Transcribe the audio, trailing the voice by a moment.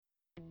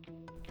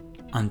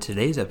On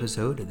today's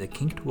episode of The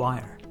Kinked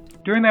Wire.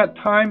 During that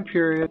time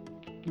period,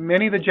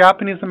 many of the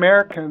Japanese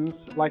Americans,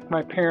 like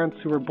my parents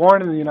who were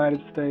born in the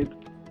United States,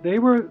 they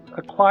were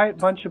a quiet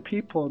bunch of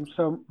people, and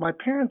so my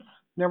parents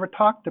never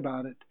talked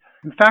about it.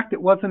 In fact,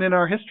 it wasn't in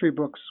our history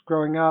books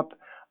growing up.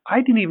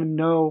 I didn't even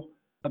know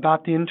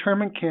about the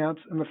internment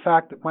camps and the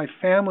fact that my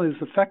family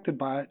was affected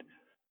by it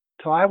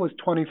till I was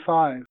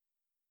 25.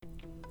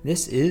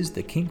 This is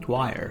The Kinked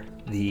Wire,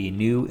 the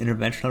new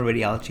interventional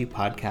radiology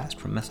podcast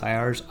from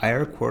SIR's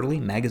IR Quarterly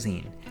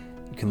magazine.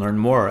 You can learn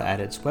more at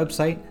its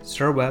website,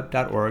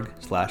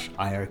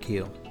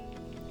 sirweb.org/IRQ.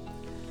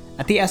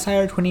 At the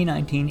SIR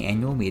 2019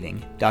 annual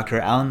meeting,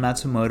 Dr. Alan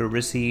Matsumoto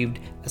received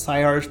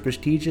SIR's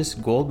prestigious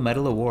Gold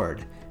Medal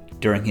Award.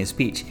 During his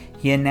speech,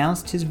 he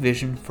announced his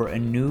vision for a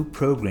new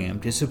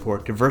program to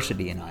support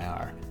diversity in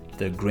IR,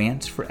 the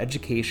Grants for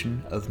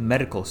Education of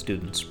Medical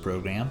Students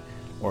program,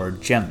 or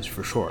GEMS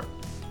for short.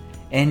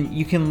 And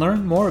you can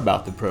learn more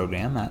about the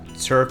program at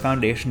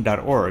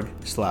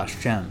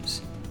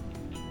sirfoundation.org/GEMS.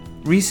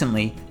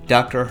 Recently,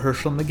 Dr.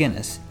 Herschel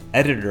McGinnis,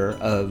 editor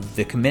of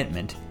The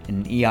Commitment,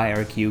 an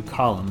EIRQ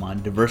column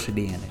on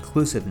diversity and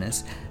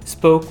inclusiveness,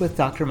 spoke with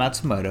Dr.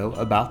 Matsumoto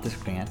about this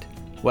grant,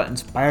 what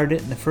inspired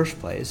it in the first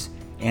place,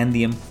 and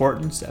the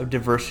importance of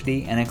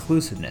diversity and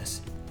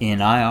inclusiveness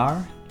in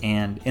IR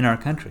and in our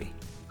country.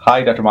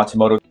 Hi, Dr.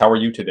 Matsumoto. How are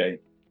you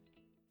today?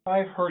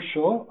 Hi,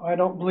 Herschel. I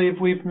don't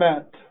believe we've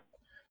met.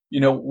 You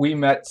know, we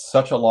met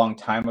such a long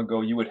time ago,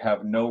 you would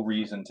have no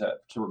reason to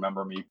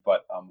remember me,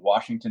 but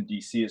Washington,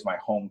 D.C. is my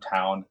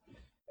hometown,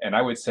 and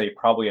I would say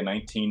probably in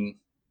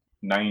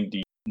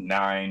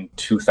 1999,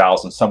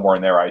 2000, somewhere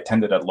in there, I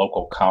attended a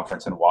local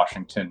conference in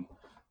Washington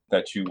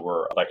that you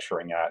were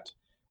lecturing at,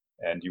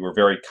 and you were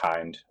very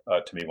kind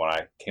to me when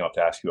I came up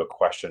to ask you a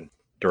question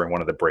during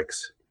one of the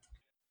breaks.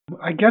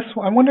 I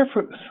wonder if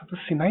it was,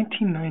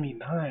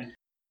 1999.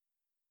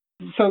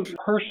 So,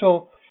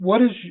 Herschel,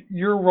 what is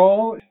your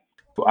role?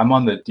 I'm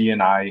on the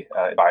D&I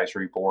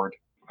advisory board.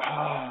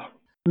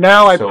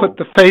 Now I put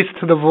the face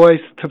to the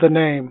voice to the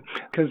name,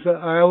 because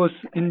I always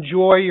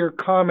enjoy your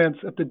comments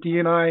at the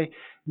D&I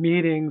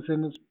meetings,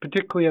 and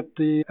particularly at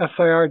the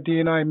SIR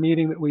D&I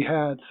meeting that we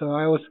had. So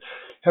I always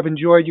have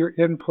enjoyed your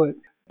input.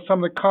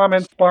 Some of the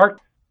comments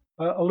sparked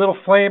a little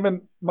flame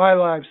in my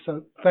life,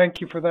 so thank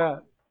you for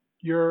that.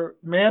 Your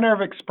manner of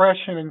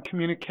expression and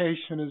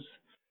communication is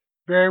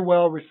very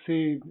well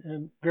received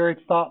and very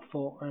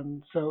thoughtful,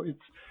 and so it's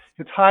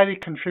highly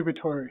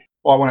contributory.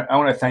 Well, I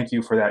want to thank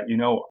you for that. You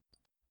know,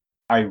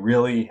 I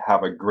really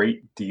have a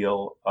great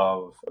deal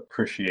of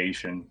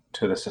appreciation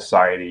to the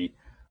society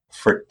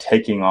for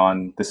taking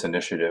on this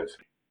initiative.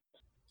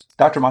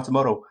 Dr.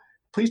 Matsumoto,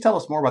 please tell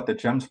us more about the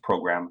GEMS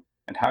program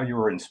and how you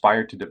were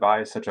inspired to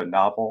devise such a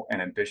novel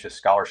and ambitious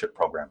scholarship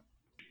program.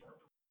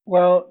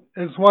 Well,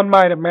 as one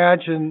might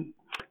imagine,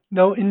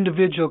 no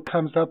individual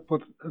comes up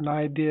with an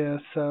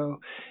idea. So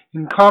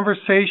in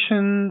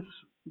conversations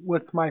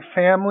with my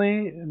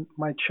family and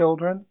my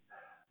children,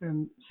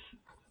 and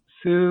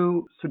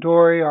Sue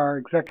Sidori, our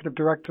executive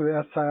director of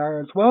the SIR,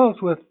 as well as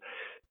with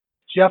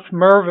Jeff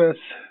Mervis,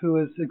 who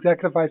is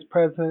executive vice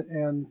president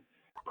and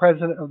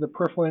president of the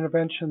peripheral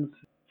interventions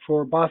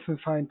for Boston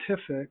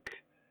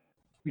Scientific,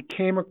 we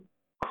came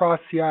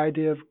across the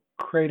idea of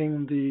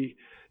creating the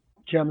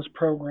GEMS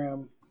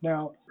program.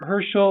 Now,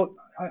 Herschel,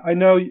 I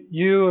know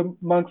you,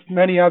 amongst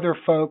many other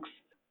folks,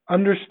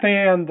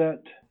 understand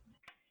that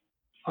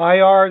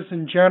IRs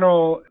in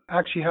general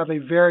actually have a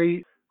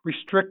very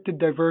restricted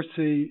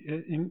diversity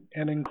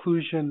and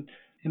inclusion,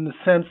 in the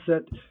sense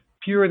that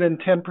fewer than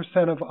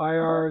 10% of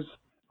IRs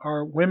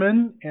are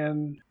women,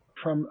 and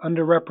from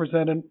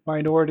underrepresented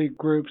minority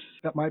groups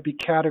that might be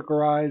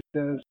categorized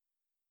as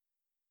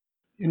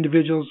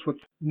individuals with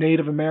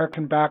Native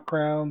American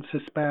backgrounds,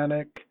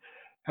 Hispanic,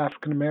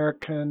 African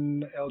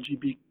American,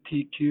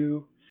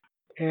 LGBTQ.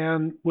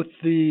 And with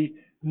the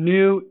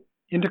new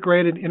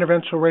integrated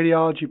interventional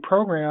radiology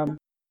program,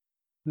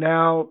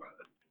 now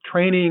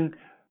training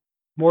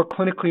more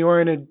clinically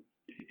oriented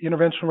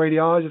interventional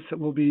radiologists that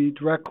will be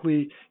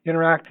directly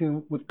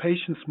interacting with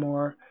patients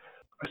more,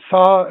 I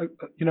saw a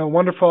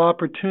wonderful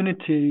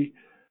opportunity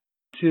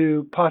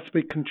to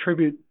possibly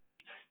contribute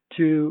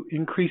to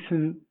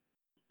increasing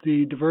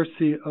the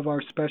diversity of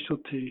our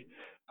specialty.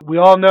 We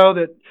all know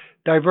that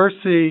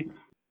diversity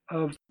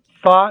of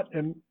thought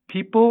and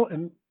people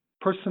and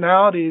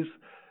personalities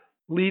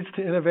leads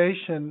to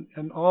innovation,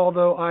 and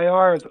although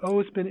IR has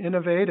always been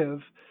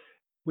innovative,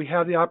 we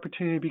have the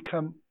opportunity to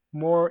become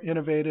more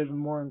innovative and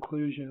more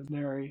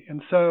inclusionary.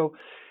 And so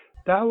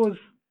that was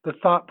the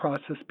thought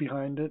process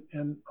behind it.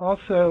 And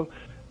also,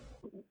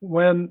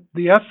 when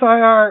the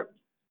SIR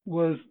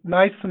was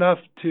nice enough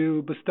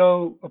to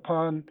bestow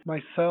upon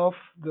myself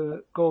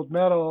the gold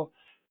medal,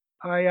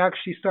 I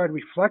actually started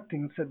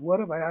reflecting and said,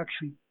 what have I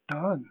actually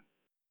done?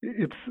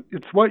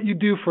 It's what you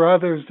do for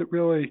others that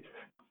really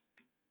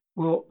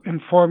will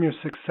inform your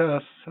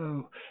success.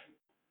 So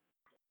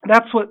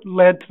that's what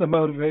led to the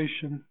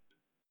motivation.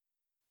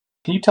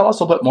 Can you tell us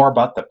a little bit more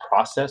about the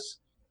process?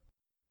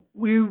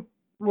 We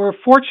were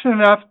fortunate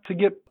enough to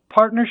get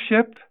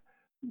partnership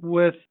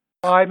with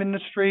 5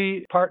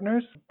 industry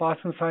partners: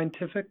 Boston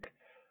Scientific,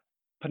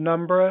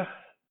 Penumbra,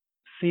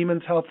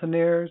 Siemens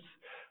Healthineers,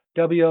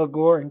 W.L.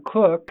 Gore, and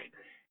Cook.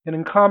 And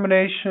in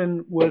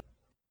combination with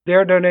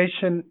their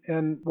donation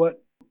and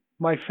what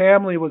my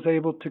family was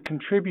able to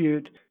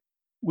contribute,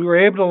 we were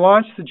able to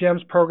launch the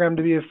GEMS program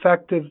to be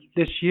effective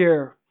this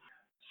year.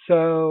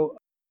 So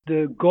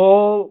the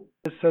goal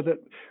is so that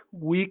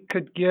we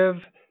could give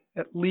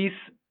at least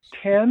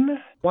 10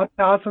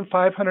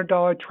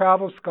 $1,500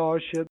 travel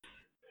scholarships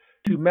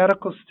to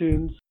medical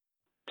students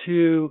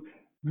to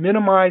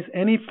minimize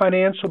any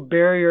financial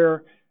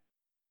barrier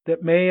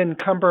that may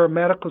encumber a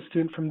medical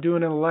student from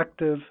doing an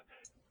elective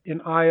in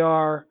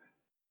IR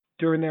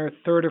during their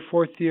 3rd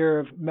or 4th year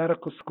of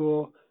medical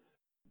school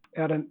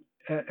at an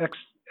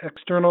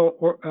external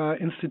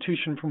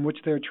institution from which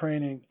they're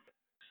training.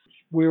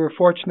 We were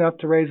fortunate enough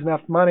to raise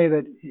enough money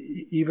that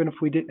even if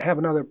we didn't have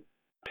another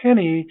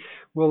penny,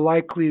 we'll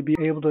likely be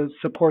able to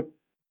support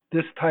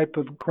this type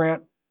of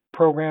grant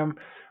program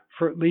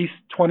for at least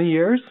 20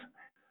 years,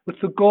 with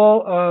the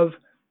goal of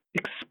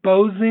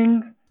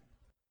exposing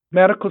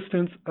medical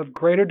students of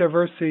greater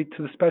diversity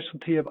to the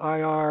specialty of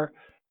IR,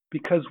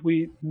 because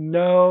we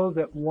know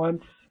that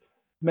once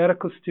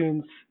medical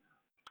students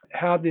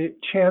have the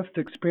chance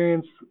to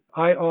experience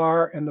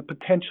IR and the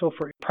potential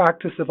for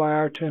practice of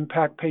IR to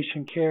impact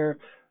patient care,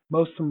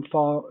 most of them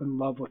fall in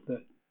love with it.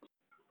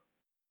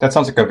 That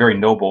sounds like a very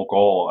noble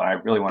goal, and I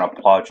really want to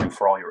applaud you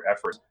for all your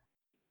efforts.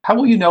 How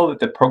will you know that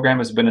the program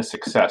has been a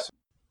success?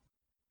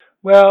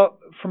 Well,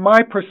 from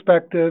my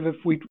perspective, if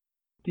we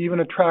even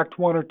attract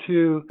 1 or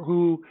 2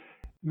 who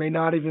may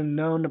not even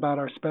known about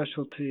our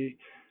specialty,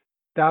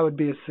 that would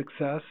be a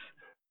success.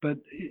 But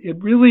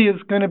it really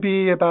is going to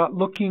be about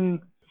looking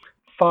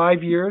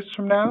 5 years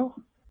from now.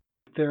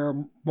 There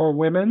are more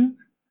women.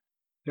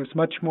 There's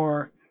much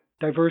more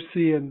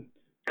diversity and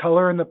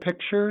color in the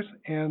pictures.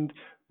 And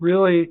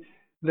really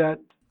that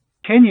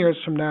 10 years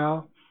from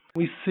now,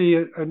 we see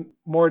a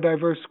more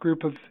diverse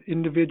group of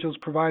individuals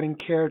providing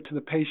care to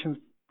the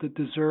patients that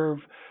deserve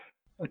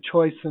a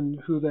choice in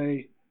who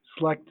they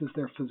select as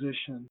their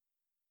physician.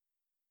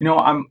 You know,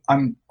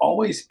 I'm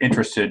always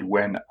interested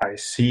when I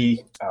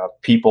see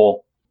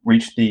people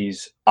reach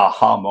these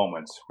aha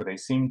moments where they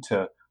seem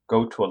to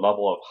go to a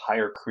level of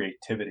higher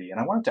creativity. And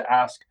I wanted to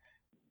ask,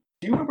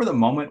 do you remember the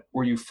moment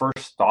where you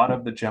first thought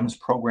of the GEMS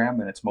program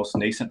in its most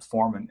nascent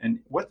form, and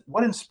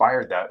what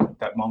inspired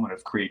that moment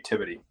of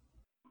creativity?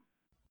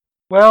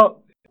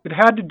 Well, it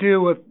had to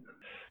do with,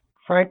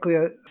 frankly,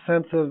 a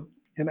sense of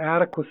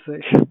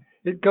inadequacy.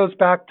 It goes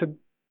back to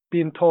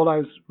being told I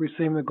was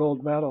receiving the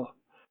gold medal.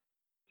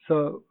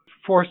 So it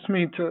forced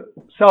me to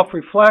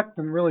self-reflect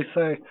and really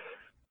say,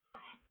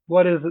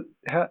 what is it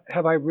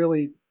have I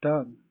really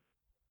done?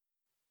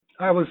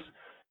 I was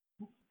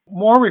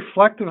more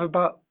reflective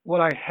about what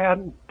I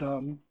hadn't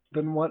done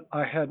than what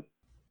I had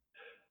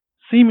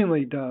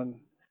seemingly done.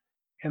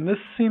 And this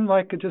seemed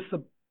like just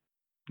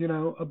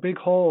a big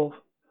hole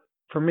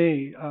for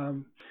me,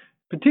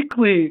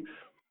 particularly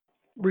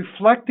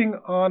reflecting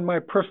on my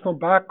personal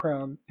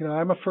background.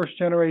 I'm a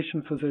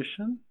first-generation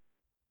physician.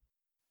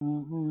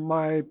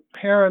 My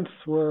parents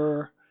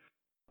were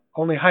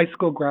only high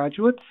school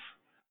graduates,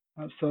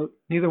 so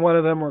neither one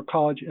of them were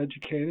college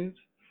educated.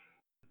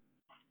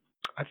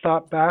 I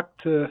thought back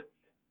to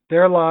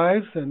their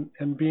lives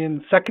and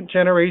being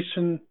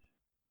second-generation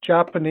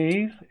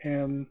Japanese,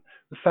 and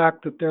the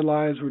fact that their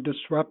lives were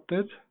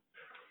disrupted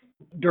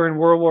during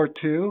World War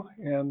II.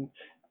 And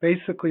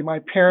basically, my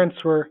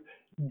parents were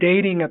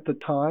dating at the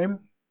time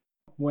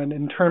when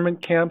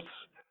internment camps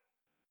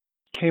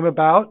came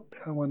about,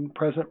 when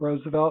President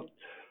Roosevelt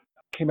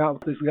came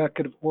out with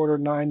Executive Order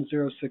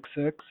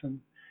 9066,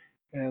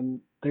 and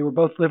they were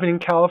both living in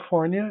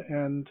California,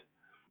 and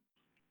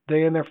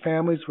they and their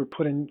families were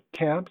put in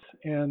camps,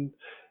 and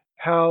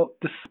how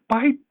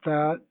despite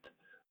that,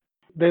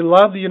 they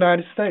loved the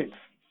United States.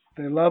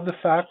 They loved the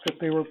fact that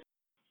they were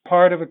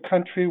part of a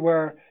country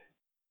where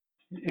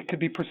it could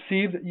be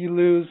perceived that you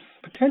lose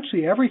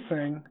potentially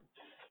everything,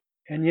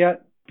 and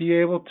yet be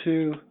able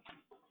to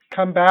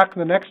come back in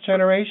the next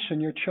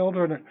generation. Your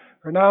children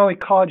are not only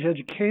college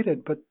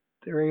educated, but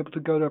they're able to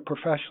go to a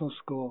professional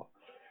school.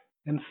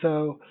 And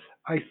so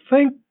I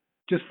think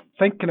just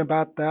thinking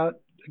about that,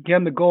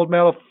 again, the gold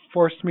medal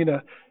forced me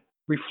to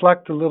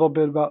reflect a little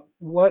bit about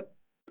what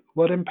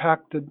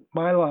impacted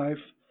my life.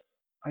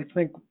 I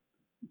think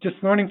just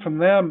learning from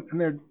them and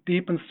their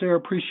deep and sincere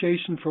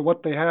appreciation for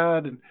what they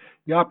had and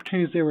the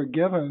opportunities they were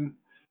given,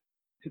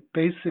 it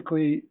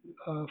basically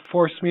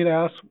forced me to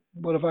ask,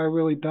 what have I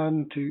really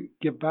done to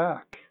give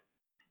back?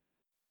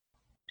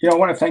 I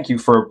want to thank you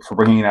for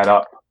bringing that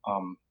up.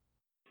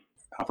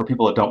 For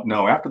people that don't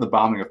know, after the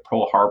bombing of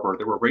Pearl Harbor,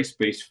 there were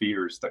race-based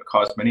fears that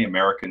caused many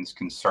Americans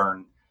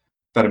concern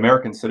that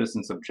American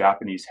citizens of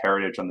Japanese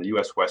heritage on the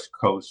U.S. West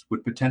Coast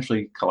would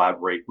potentially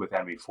collaborate with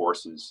enemy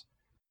forces.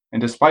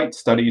 And despite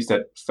studies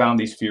that found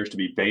these fears to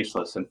be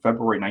baseless, in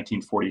February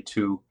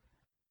 1942,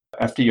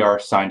 FDR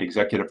signed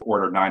Executive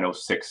Order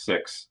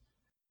 9066,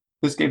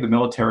 This gave the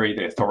military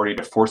the authority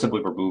to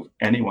forcibly remove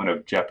anyone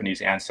of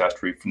Japanese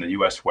ancestry from the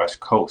U.S. West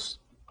Coast.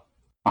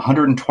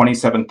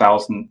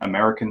 127,000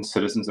 American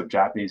citizens of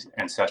Japanese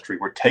ancestry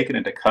were taken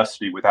into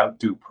custody without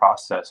due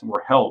process and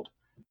were held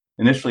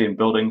initially in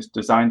buildings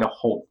designed to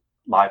hold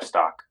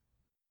livestock,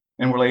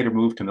 and were later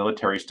moved to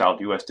military-style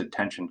U.S.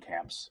 detention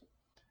camps.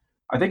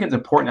 I think it's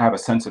important to have a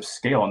sense of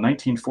scale. In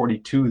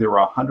 1942, there were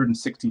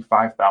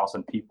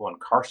 165,000 people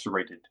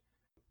incarcerated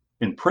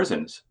in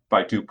prisons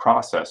by due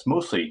process,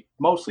 mostly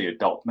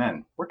adult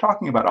men. We're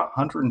talking about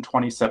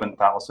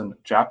 127,000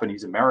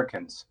 Japanese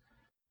Americans,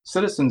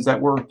 citizens that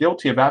were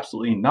guilty of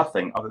absolutely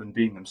nothing other than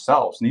being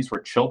themselves. And these were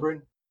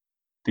children,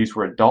 these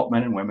were adult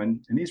men and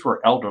women, and these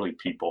were elderly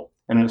people.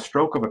 And in a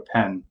stroke of a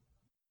pen,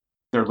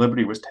 their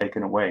liberty was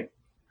taken away.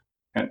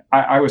 And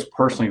I was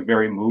personally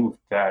very moved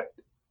that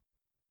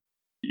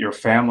your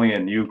family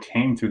and you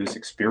came through this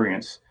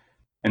experience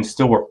and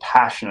still were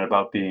passionate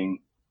about being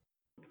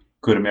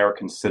good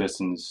American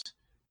citizens.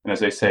 And as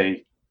they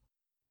say,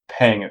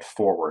 paying it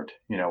forward,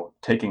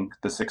 taking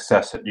the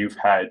success that you've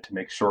had to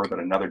make sure that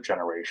another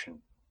generation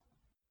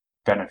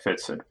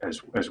benefits it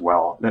as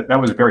well. That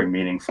was very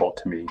meaningful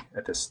to me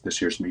at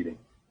this year's meeting.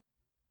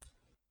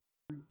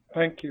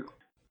 Thank you.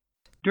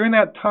 During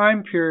that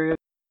time period,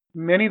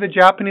 many of the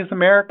Japanese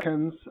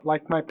Americans,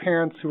 like my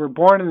parents who were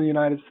born in the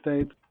United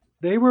States,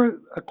 they were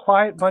a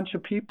quiet bunch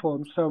of people,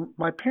 and so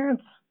my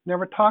parents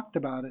never talked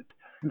about it.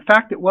 In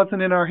fact, it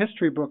wasn't in our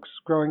history books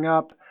growing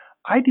up.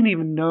 I didn't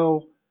even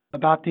know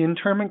about the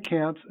internment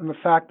camps and the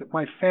fact that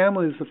my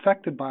family was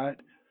affected by it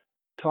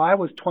till I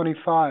was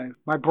 25.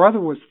 My brother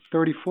was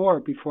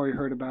 34 before he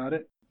heard about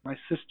it. My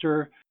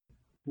sister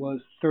was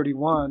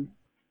 31,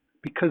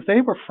 because they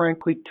were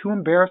frankly too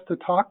embarrassed to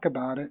talk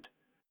about it,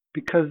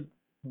 because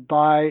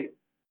by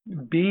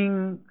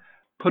being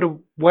put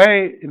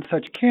away in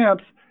such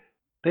camps,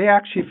 they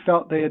actually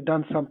felt they had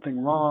done something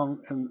wrong,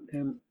 and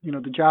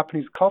the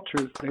Japanese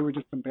cultures, they were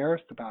just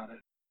embarrassed about it.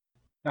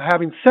 Now,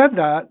 having said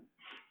that,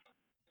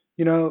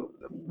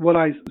 what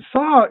I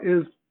saw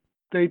is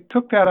they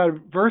took that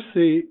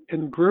adversity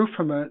and grew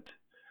from it.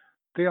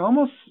 They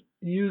almost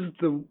used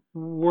the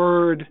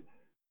word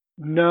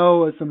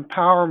no as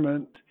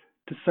empowerment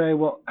to say,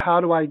 well, how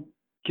do I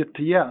get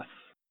to yes?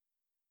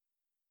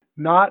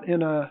 Not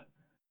in a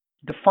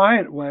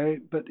defiant way,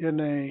 but in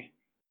a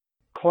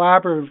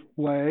collaborative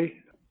way.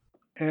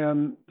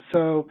 And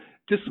so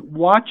just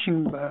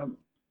watching them,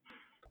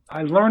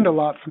 I learned a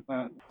lot from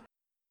that.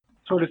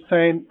 Sort of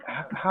saying,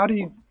 how do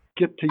you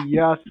get to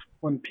yes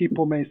when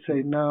people may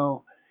say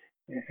no,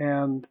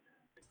 and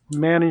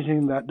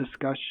managing that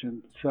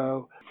discussion.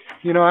 So,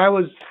 I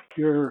was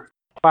your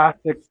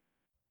classic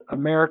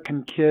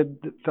American kid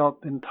that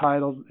felt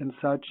entitled and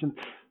such. And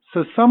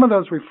so some of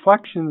those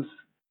reflections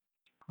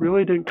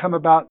really didn't come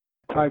about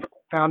until I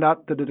found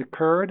out that it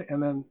occurred,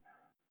 and then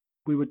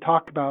we would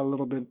talk about it a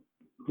little bit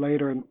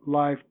later in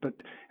life. But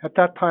at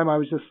that time, I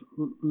was just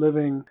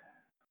living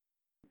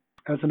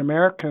as an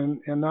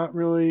American and not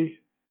really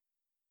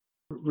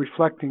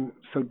reflecting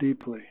so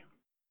deeply.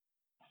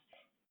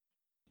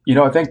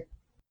 I think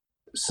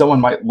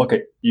someone might look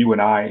at you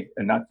and I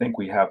and not think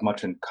we have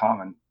much in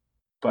common,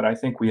 but I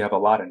think we have a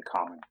lot in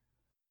common.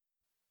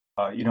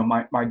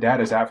 My dad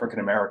is African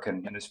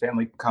American, and his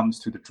family comes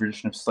through the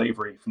tradition of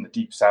slavery from the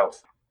Deep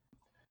South.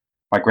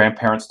 My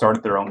grandparents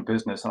started their own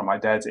business. On my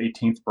dad's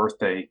 18th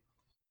birthday,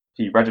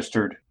 he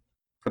registered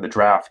for the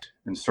draft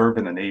and served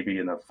in the Navy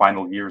in the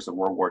final years of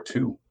World War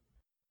II.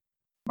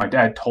 My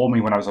dad told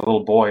me when I was a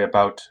little boy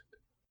about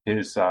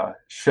his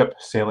ship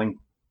sailing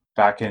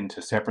back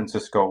into San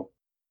Francisco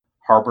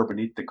harbor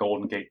beneath the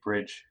Golden Gate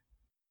Bridge,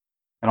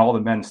 and all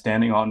the men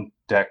standing on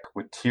deck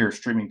with tears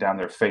streaming down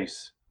their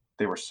face.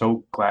 They were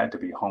so glad to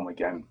be home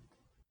again.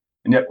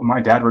 And yet when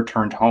my dad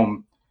returned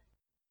home,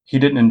 he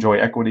didn't enjoy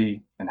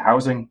equity in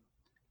housing,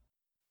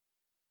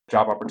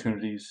 job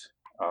opportunities,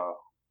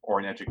 or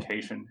in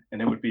education.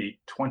 And it would be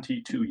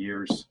 22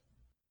 years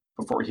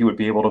before he would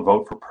be able to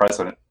vote for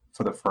president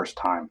for the first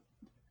time.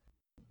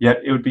 Yet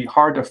it would be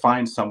hard to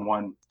find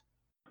someone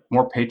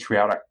more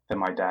patriotic than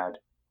my dad,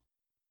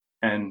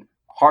 and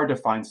hard to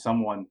find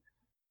someone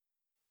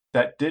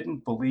that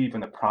didn't believe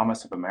in the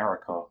promise of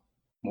America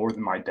more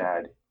than my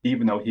dad,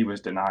 even though he was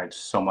denied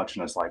so much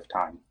in his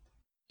lifetime.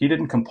 He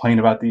didn't complain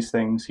about these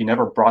things. He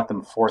never brought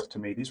them forth to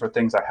me. These were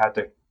things I had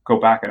to go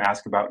back and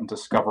ask about and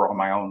discover on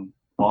my own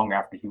long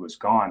after he was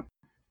gone.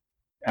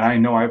 And I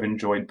know I've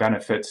enjoyed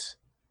benefits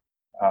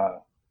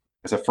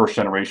as a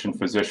first-generation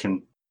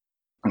physician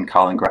and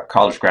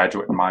college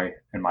graduate in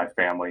my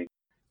family,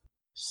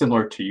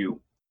 similar to you.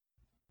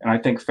 And I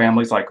think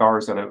families like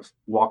ours that have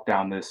walked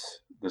down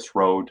this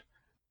road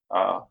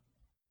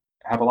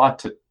have a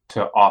lot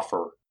to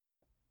offer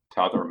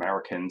to other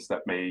Americans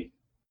that may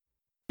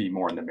be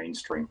more in the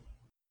mainstream.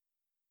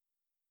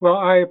 Well,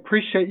 I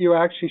appreciate you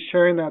actually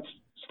sharing that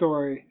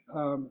story,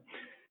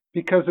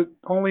 because it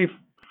only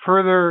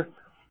further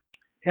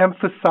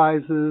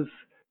emphasizes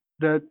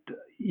that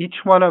each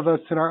one of us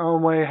in our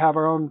own way have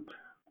our own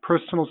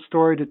personal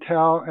story to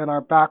tell and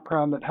our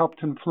background that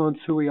helped influence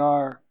who we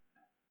are.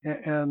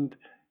 And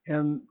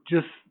and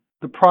just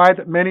the pride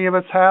that many of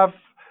us have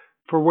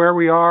for where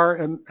we are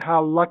and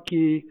how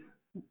lucky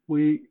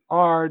we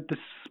are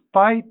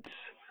despite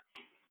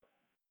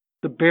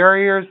the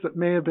barriers that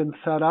may have been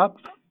set up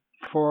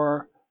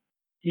for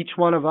each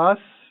one of us,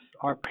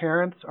 our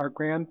parents, our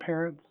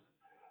grandparents,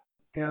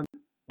 and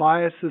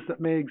biases that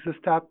may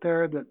exist out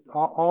there, that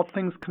all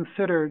things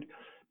considered,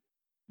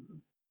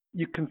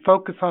 you can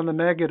focus on the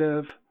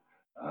negative,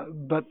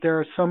 but there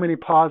are so many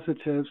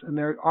positives, and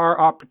there are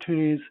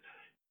opportunities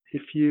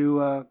if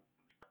you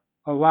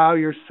allow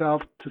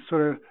yourself to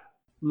sort of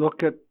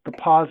look at the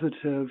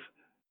positive,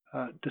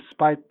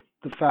 despite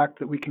the fact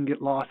that we can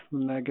get lost in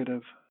the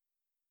negative.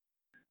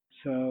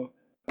 So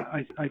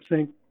I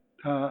think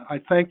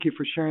I thank you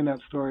for sharing that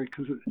story,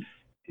 because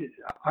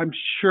I'm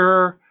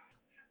sure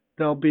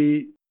there'll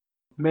be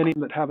many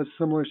that have a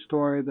similar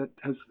story that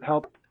has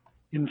helped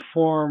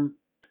inform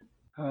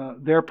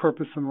their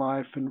purpose in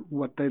life and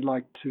what they'd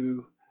like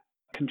to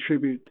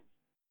contribute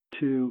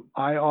to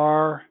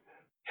IR,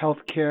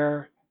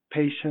 healthcare,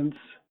 patients,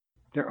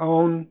 their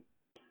own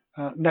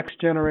next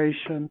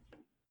generation,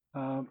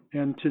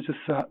 and to just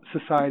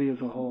society as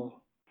a whole.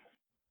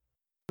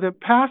 The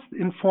past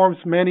informs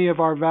many of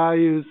our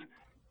values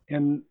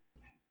and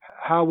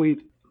how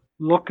we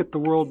look at the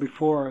world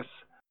before us.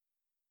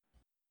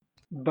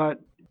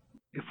 But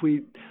if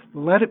we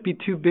let it be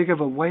too big of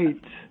a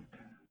weight,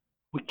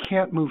 we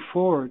can't move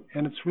forward.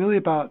 And it's really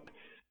about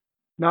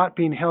not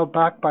being held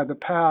back by the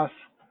past,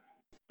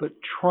 but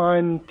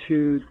trying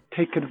to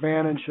take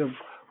advantage of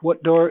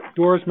what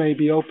doors may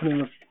be open in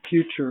the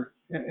future.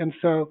 And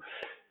so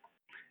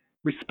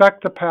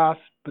respect the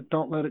past, but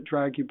don't let it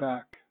drag you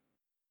back.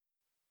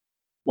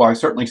 Well, I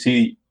certainly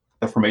see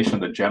the formation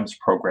of the GEMS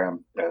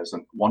program as a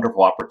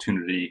wonderful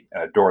opportunity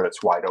and a door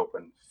that's wide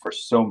open for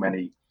so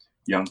many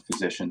young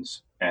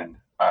physicians. And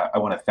I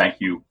want to thank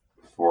you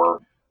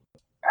for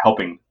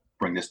helping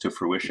bring this to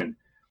fruition.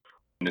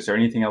 And is there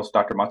anything else,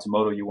 Dr.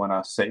 Matsumoto, you want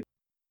to say?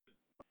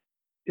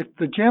 If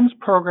the GEMS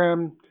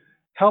program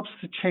helps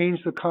to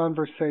change the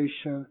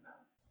conversation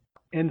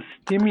and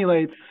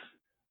stimulates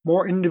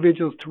more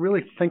individuals to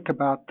really think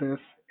about this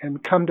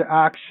and come to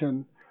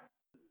action,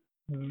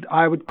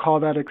 I would call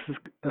that a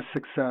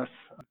success,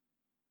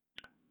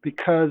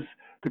 because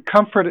the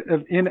comfort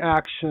of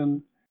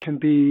inaction can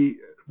be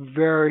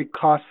very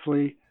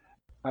costly.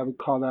 I would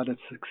call that a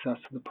success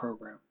of the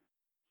program.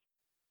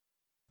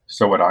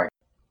 So would I.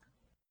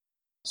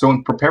 So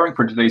in preparing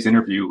for today's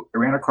interview, I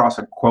ran across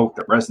a quote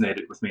that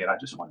resonated with me, and I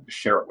just wanted to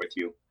share it with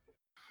you.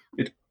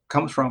 It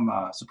comes from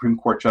Supreme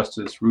Court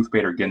Justice Ruth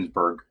Bader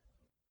Ginsburg.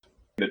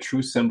 The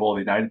true symbol of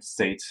the United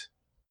States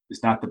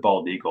is not the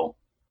bald eagle,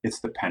 it's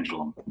the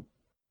pendulum.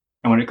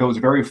 And when it goes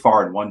very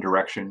far in one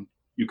direction,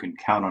 you can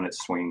count on it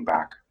swinging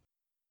back.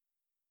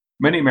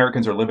 Many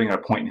Americans are living at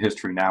a point in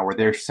history now where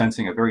they're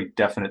sensing a very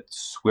definite,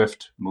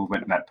 swift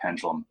movement in that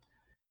pendulum.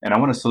 And I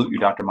want to salute you,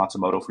 Dr.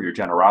 Matsumoto, for your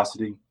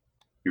generosity,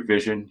 your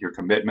vision, your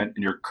commitment,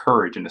 and your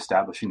courage in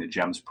establishing the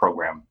GEMS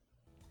program.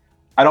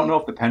 I don't know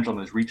if the pendulum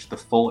has reached the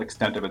full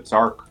extent of its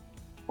arc,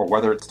 or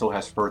whether it still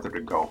has further to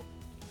go.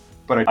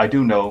 But I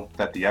do know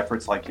that the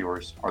efforts like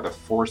yours are the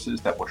forces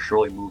that will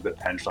surely move the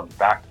pendulum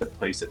back to the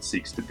place it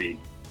seeks to be,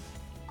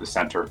 the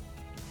center.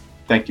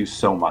 Thank you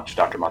so much,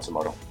 Dr.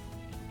 Matsumoto.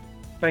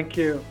 Thank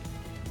you.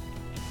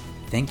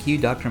 Thank you,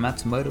 Dr.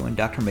 Matsumoto and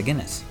Dr.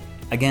 McGinnis.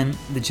 Again,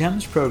 the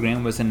GEMS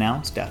program was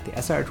announced at the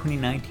SIR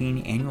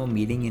 2019 annual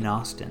meeting in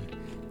Austin.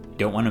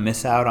 Don't want to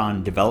miss out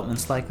on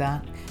developments like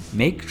that?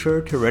 Make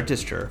sure to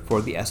register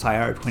for the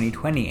SIR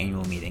 2020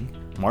 annual meeting,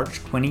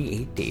 March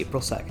 28th to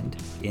April 2nd,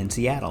 in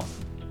Seattle.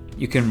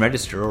 You can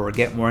register or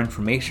get more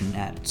information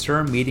at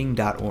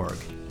sirmeeting.org.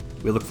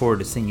 We look forward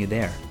to seeing you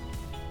there.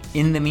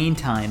 In the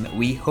meantime,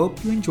 we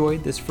hope you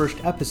enjoyed this first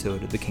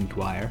episode of The Kinked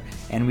Wire,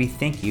 and we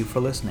thank you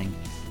for listening.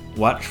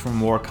 Watch for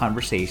more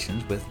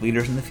conversations with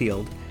leaders in the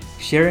field,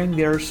 sharing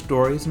their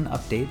stories and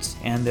updates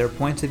and their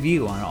points of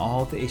view on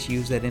all the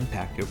issues that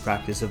impact your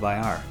practice of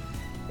IR.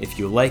 If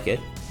you like it,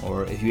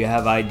 or if you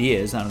have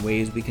ideas on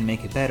ways we can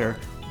make it better,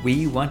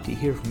 we want to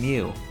hear from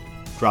you.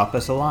 Drop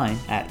us a line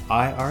at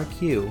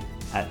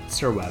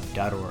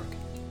irq@sirweb.org.